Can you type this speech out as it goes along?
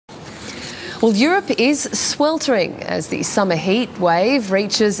Well, Europe is sweltering as the summer heat wave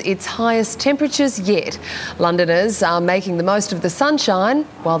reaches its highest temperatures yet. Londoners are making the most of the sunshine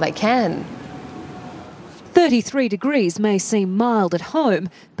while they can. 33 degrees may seem mild at home,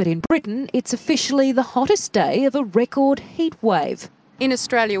 but in Britain it's officially the hottest day of a record heat wave. In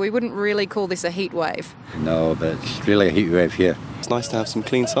Australia, we wouldn't really call this a heat wave. No, but it's really a heat wave here. It's nice to have some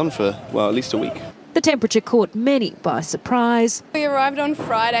clean sun for, well, at least a week. The temperature caught many by surprise. We arrived on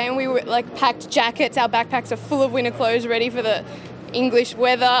Friday and we were packed jackets. Our backpacks are full of winter clothes ready for the English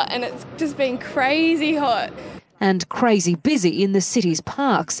weather, and it's just been crazy hot. And crazy busy in the city's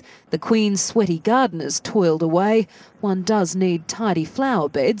parks. The Queen's sweaty gardeners toiled away. One does need tidy flower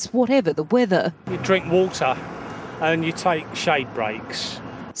beds, whatever the weather. You drink water and you take shade breaks.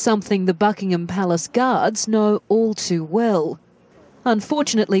 Something the Buckingham Palace guards know all too well.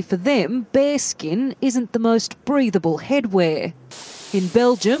 Unfortunately for them, bearskin isn't the most breathable headwear. In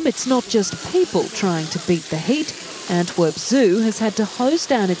Belgium, it's not just people trying to beat the heat. Antwerp Zoo has had to hose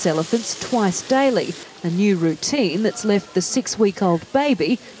down its elephants twice daily, a new routine that's left the 6-week-old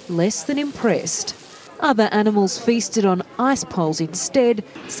baby less than impressed. Other animals feasted on ice poles instead,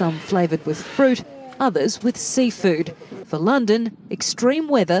 some flavoured with fruit, others with seafood. For London, extreme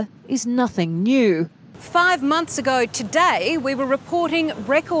weather is nothing new. 5 months ago today, we were reporting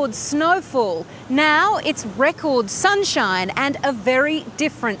record snowfall. Now it's record sunshine and a very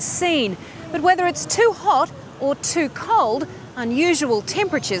different scene. But whether it's too hot or too cold, unusual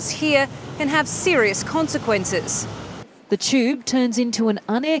temperatures here can have serious consequences. The tube turns into an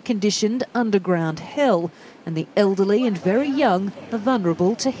unair-conditioned underground hell, and the elderly and very young are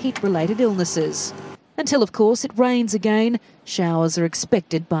vulnerable to heat-related illnesses. Until, of course, it rains again. Showers are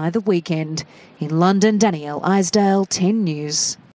expected by the weekend. In London, Danielle Isdale, 10 News.